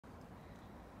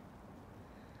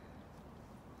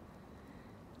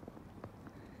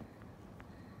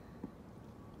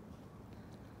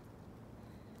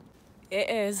It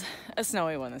is a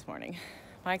snowy one this morning.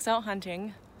 Mike's out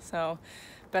hunting, so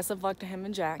best of luck to him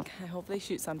and Jack. I hope they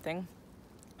shoot something.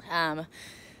 I'm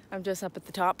just up at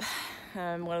the top.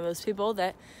 I'm one of those people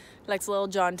that likes a little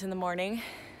jaunt in the morning.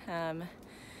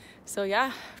 So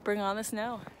yeah, bring on the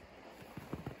snow.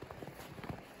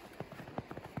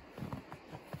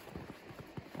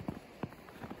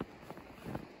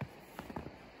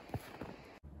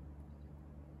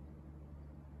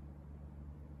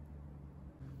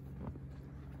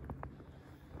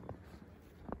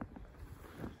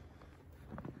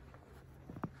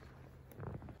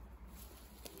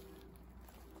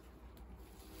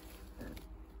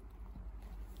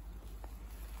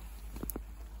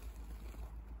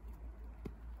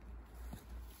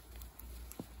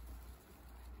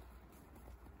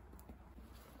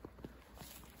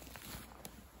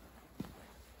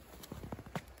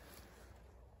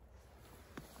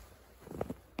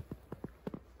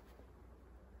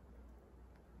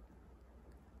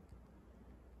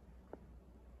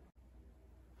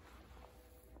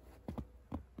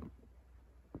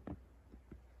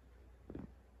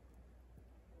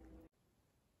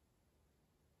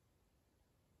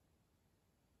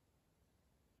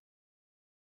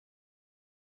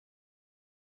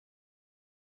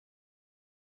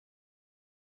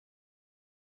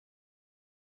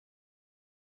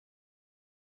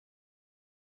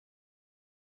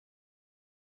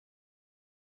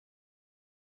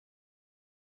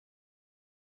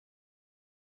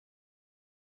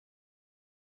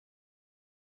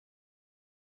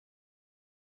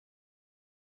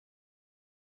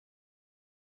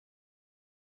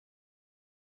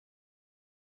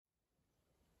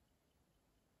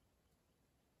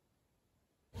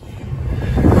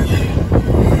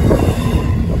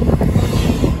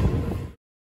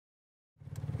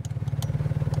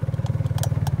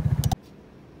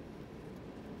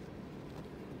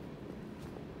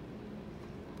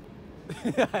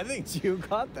 I think you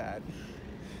got that.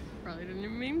 Probably didn't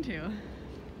even mean to.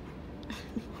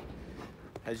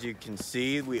 As you can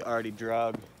see, we already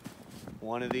drug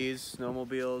one of these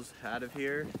snowmobiles out of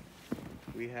here.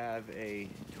 We have a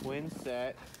twin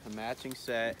set, a matching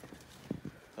set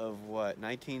of what,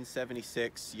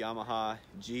 1976 Yamaha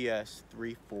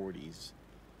GS340s.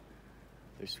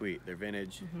 They're sweet, they're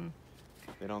vintage.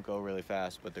 They don't go really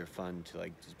fast, but they're fun to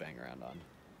like just bang around on.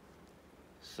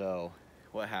 So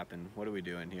what happened? What are we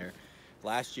doing here?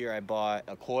 Last year I bought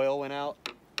a coil went out.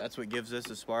 That's what gives this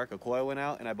a spark. A coil went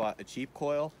out and I bought a cheap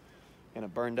coil and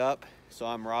it burned up. So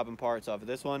I'm robbing parts off of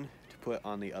this one to put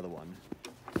on the other one.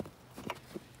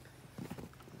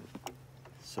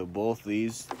 So both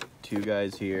these two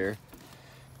guys here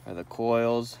are the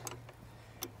coils,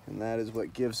 and that is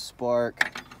what gives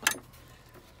spark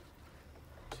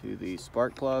to the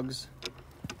spark plugs.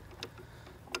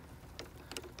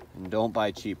 And don't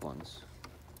buy cheap ones,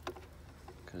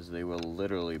 because they will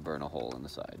literally burn a hole in the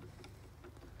side.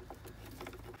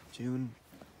 June.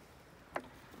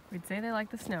 We'd say they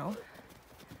like the snow.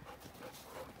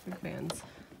 Big fans.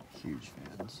 Huge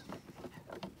fans.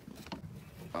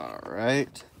 All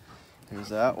right, there's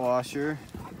that washer.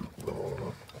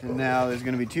 And now there's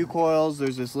gonna be two coils.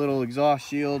 There's this little exhaust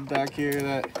shield back here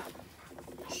that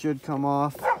should come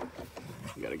off.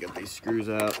 You gotta get these screws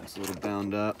out. It's a little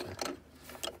bound up.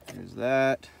 There's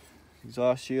that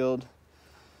exhaust shield.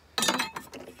 I'm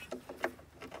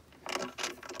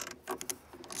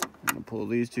gonna pull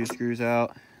these two screws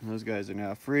out, and those guys are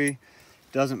now free.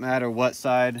 Doesn't matter what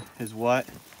side is what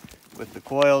with the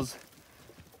coils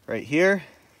right here.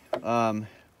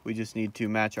 We just need to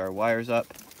match our wires up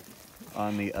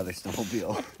on the other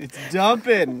snowmobile. It's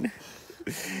dumping.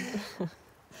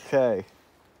 Okay.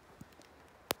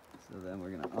 So then we're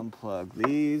gonna unplug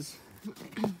these.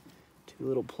 Two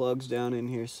little plugs down in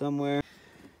here somewhere.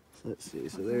 So let's see,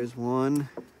 so there's one.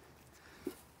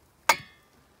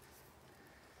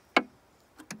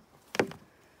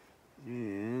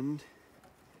 And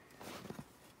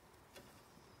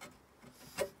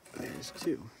there's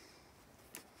two.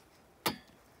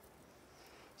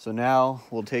 So now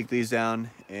we'll take these down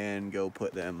and go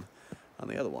put them on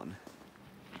the other one.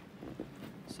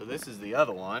 So this is the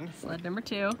other one. Sled number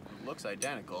 2. It looks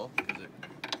identical.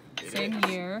 Same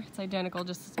year. It's identical,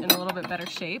 just in a little bit better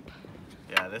shape.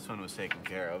 Yeah, this one was taken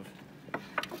care of.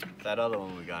 That other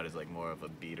one we got is like more of a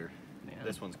beater. Yeah.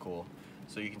 This one's cool.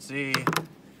 So you can see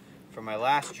from my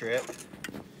last trip,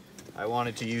 I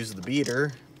wanted to use the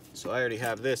beater. So I already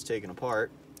have this taken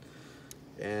apart.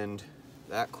 And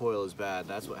that coil is bad.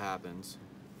 That's what happens.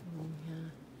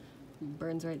 Yeah.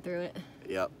 Burns right through it.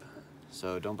 Yep.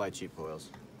 So don't buy cheap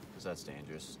coils, because that's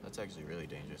dangerous. That's actually really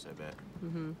dangerous, I bet.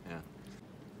 Yeah.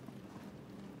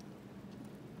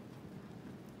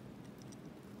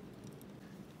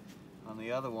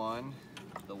 the other one,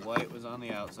 the white was on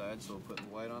the outside, so we'll put the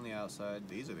white on the outside.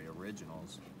 These are the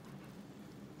originals.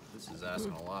 This is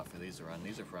asking a lot for these to run.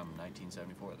 These are from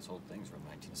 1974. This whole thing's from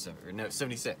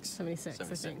 76. 76, I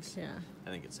think, yeah. I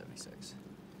think it's 76.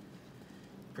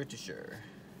 Pretty sure.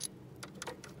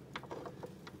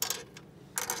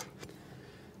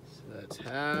 So that's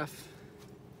half.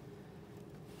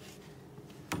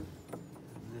 And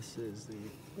this is the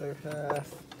other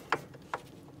half.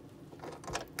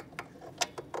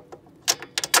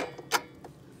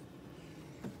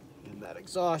 And that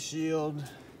exhaust shield.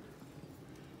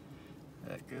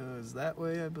 That goes that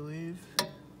way, I believe.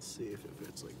 Let's see if it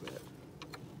fits like that.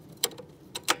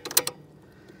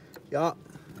 Yeah,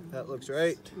 that looks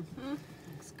right.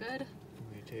 Looks good.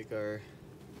 We take our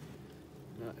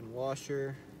nut and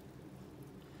washer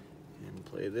and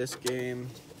play this game.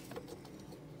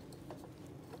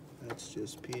 That's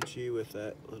just peachy with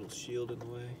that little shield in the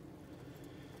way.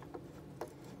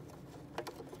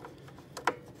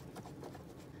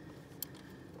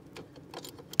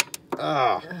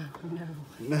 Oh, no.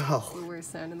 No. It's the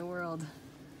worst sound in the world.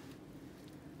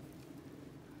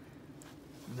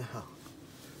 No.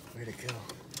 Way to go.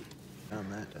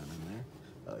 Found that down in there.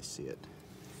 Oh, I see it.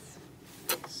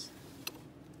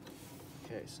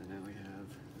 Okay, so now we have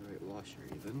the right washer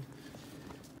even.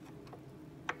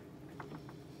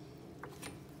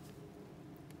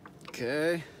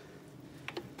 Okay.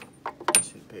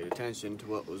 Should have paid attention to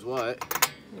what was what.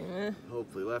 Yeah.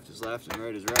 Hopefully left is left and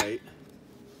right is right.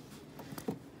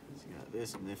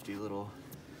 This nifty little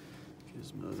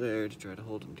gizmo there to try to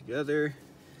hold them together.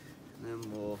 And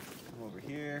then we'll come over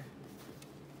here,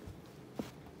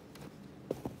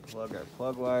 plug our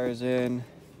plug wires in,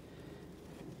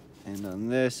 and on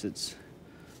this it's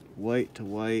white to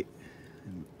white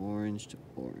and orange to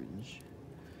orange.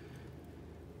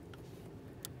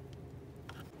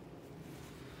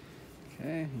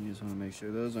 Okay, you just want to make sure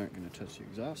those aren't going to touch the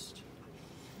exhaust.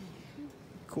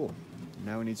 Cool.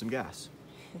 Now we need some gas.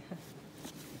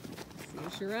 See how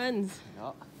she runs.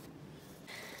 Yeah.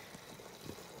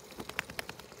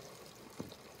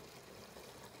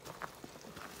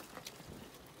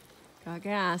 Got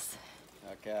gas.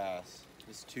 Got gas.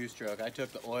 This is 2-stroke. I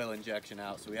took the oil injection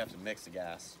out, so we have to mix the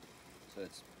gas. So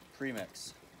it's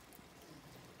pre-mix.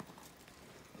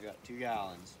 We got 2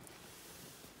 gallons.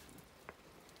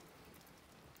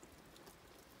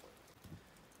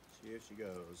 See if she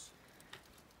goes.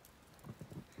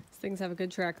 These things have a good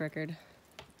track record.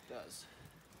 Does.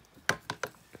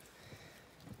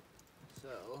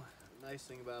 So, the nice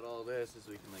thing about all this is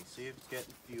we can like see if it's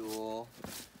getting fuel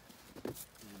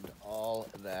and all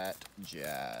that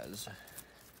jazz.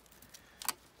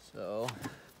 So,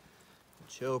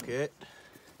 choke it,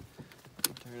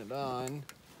 turn it on,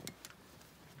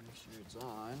 make sure it's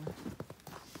on.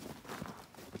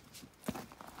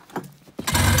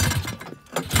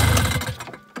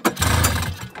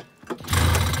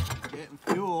 Getting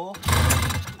fuel.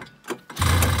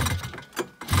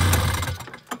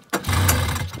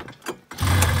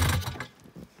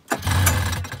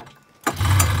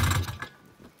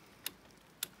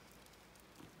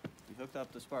 Hooked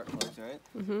up the spark plugs, right?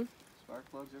 Mm-hmm.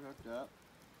 Spark plugs are hooked up.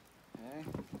 Okay.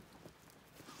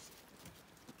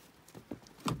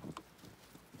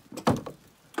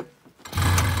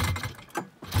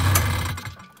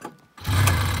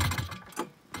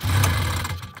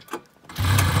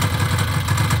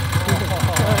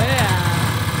 Oh, yeah.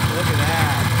 Look at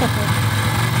that.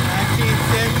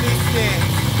 1976.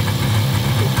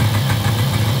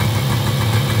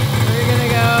 We're gonna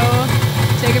go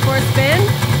take it for a spin.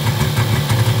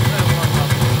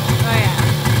 Oh yeah.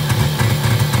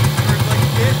 First like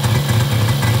you did.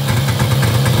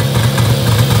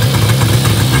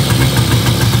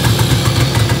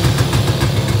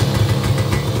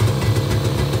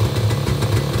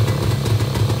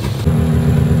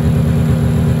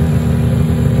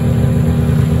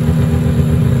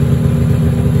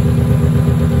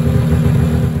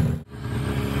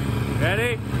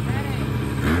 Ready?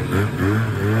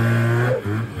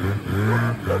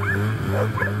 Ready.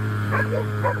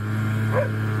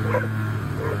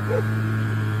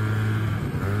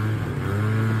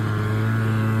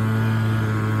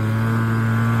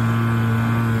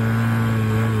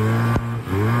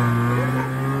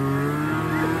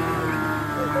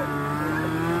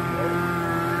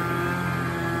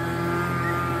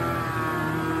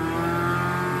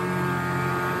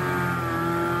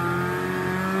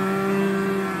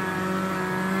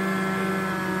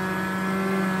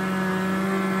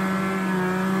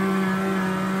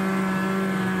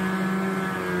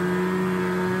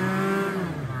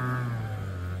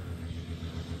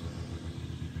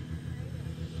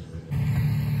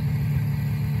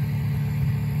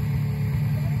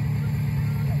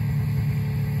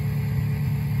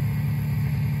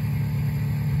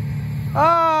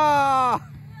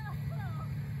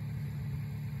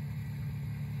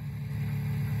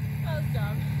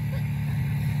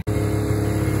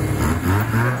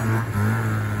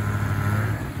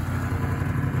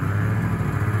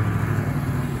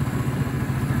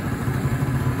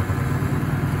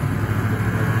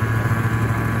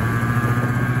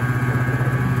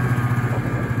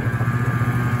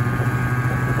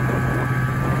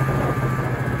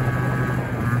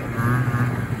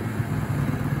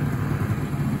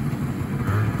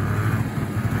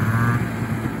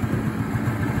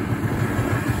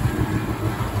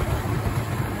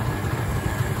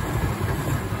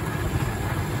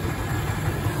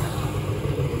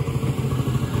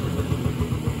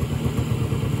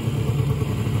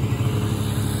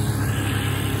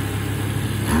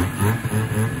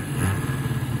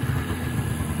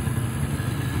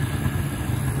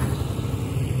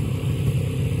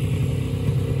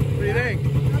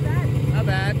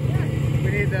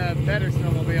 Better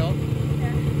snowmobile.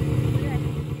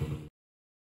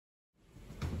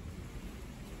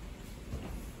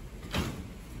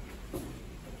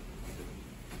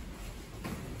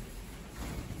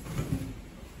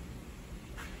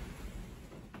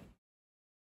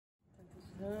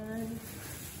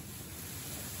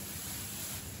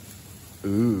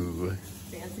 Ooh.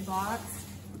 Fancy box.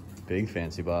 Big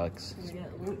fancy box. We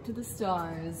get loot to the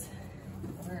stars.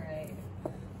 All right.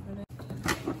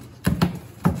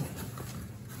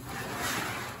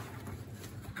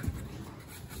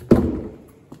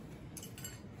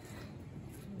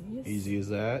 Easy as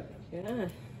that. Yeah.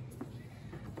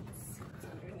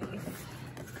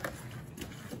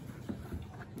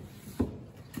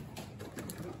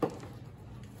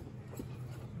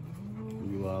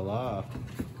 Ooh la la.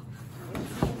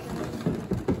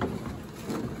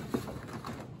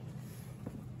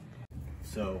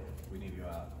 So we need to go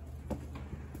out.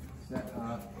 Set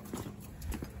up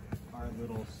our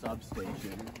little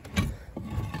substation.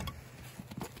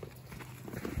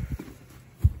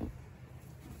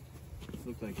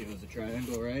 Looked like it was a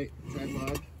triangle, right?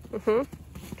 Tripod. Mm-hmm.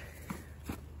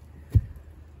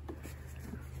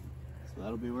 So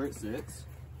that'll be where it sits.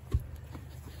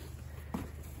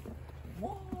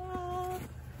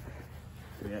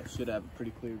 Yeah, it should have a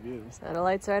pretty clear view.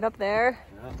 Satellite's right up there.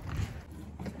 Yeah.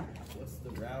 What's the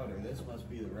router? This must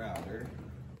be the router.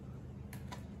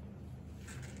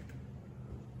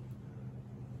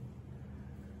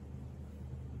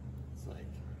 It's like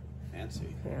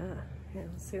fancy. Yeah. Yeah,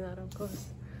 let's see that up close.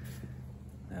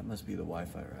 That must be the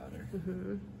Wi-Fi router.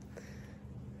 Mm-hmm.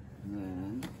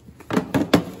 And then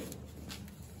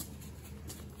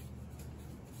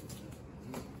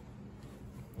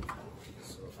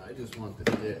so I just want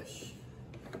the dish.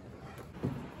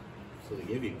 So they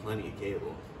give you plenty of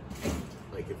cable.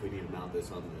 Like if we need to mount this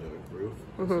on the roof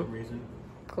for some reason,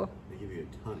 Cool. they give you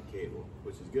a ton of cable,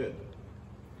 which is good.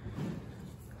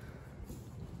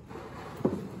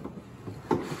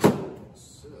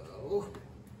 So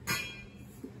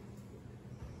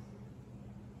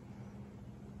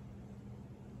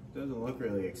doesn't look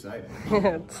really exciting.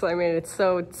 I mean, it's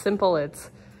so simple. It's,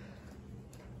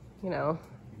 you know.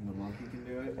 Even the monkey can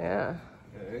do it? Yeah.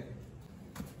 Okay.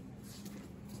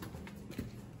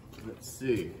 Let's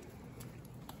see.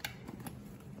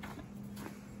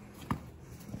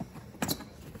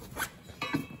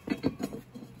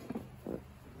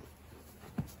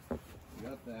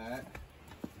 Got that.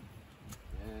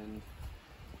 And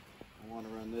I want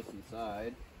to run this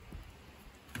inside.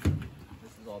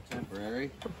 This is all temporary.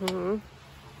 Mm-hmm.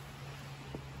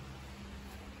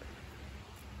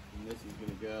 And this is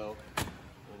going to go,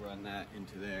 we'll run that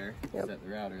into there, Yep. set the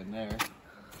router in there.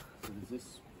 So does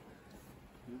this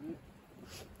pivot?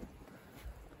 Does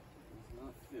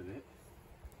not pivot.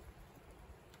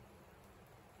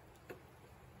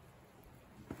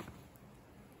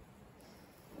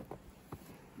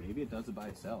 Maybe it does it by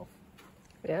itself.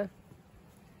 Yeah.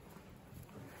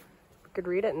 We could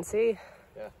read it and see.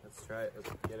 Yeah, let's try it. Let's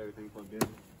get everything plugged in.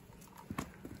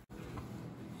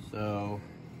 So,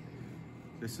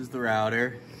 this is the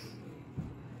router,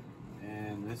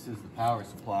 and this is the power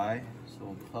supply.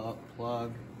 So we'll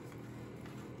plug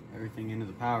everything into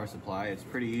the power supply. It's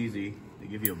pretty easy. They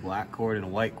give you a black cord and a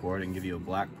white cord, and give you a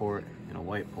black port and a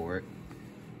white port.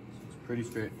 So it's pretty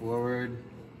straightforward.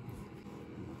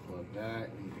 We'll plug that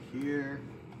into here.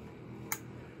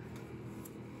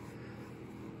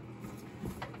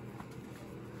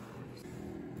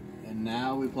 And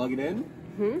now we plug it in.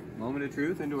 Moment of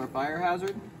truth into our fire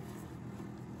hazard.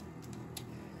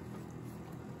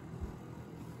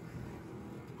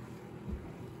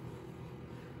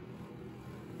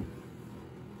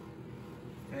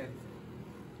 Okay.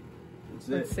 That's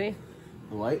it. Let's see.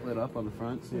 The light lit up on the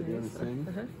front. See it doing its thing.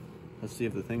 Let's see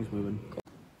if the thing's moving.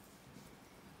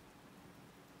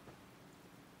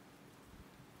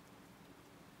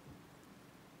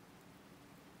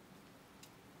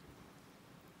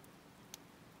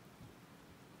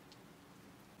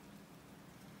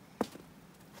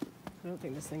 I don't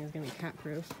think this thing is going to be cat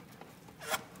proof.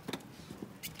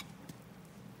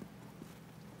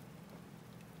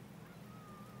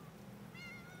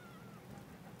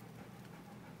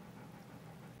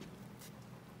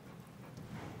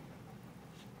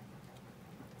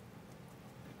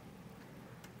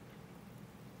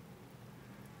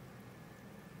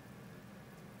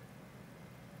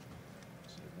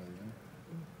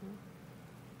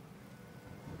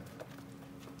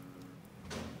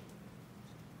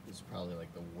 It's probably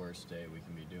like the worst day we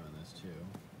can be doing this too.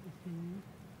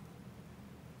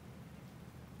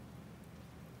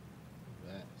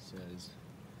 That says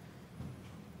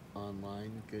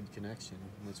online good connection.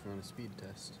 Let's run a speed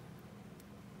test.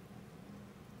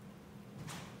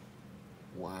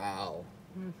 Wow.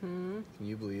 Can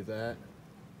you believe that?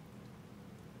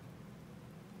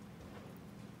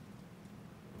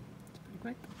 It's pretty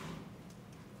quick.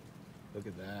 Look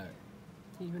at that.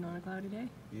 Even on a cloudy day?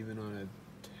 Even on a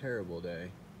terrible day.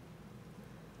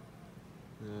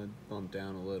 Bump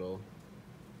down a little.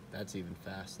 That's even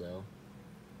fast though.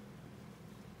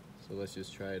 So let's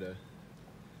just try to...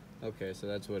 Okay, so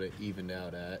that's what it evened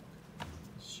out at.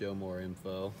 Show more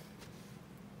info.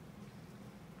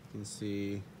 You can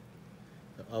see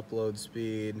the upload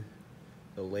speed,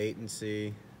 the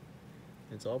latency.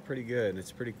 It's all pretty good.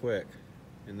 It's pretty quick.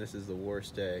 And this is the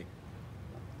worst day.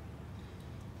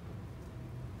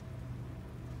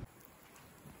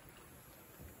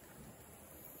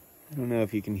 I don't know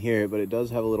if you can hear it, but it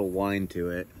does have a little whine to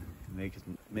it. It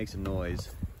makes a noise.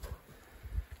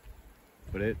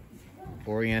 But it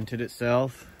oriented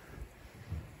itself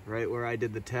right where I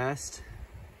did the test.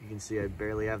 You can see I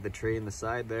barely have the tree in the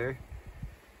side there.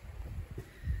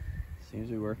 Seems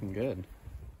to be working good.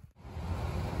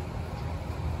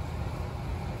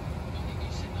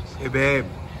 Hey babe.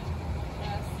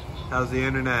 Yes. How's the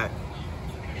internet?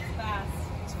 It's fast.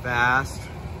 It's fast.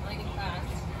 I like it fast.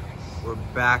 We're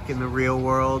back in the real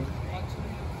world. Watching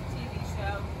a TV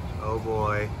show. Oh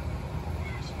boy.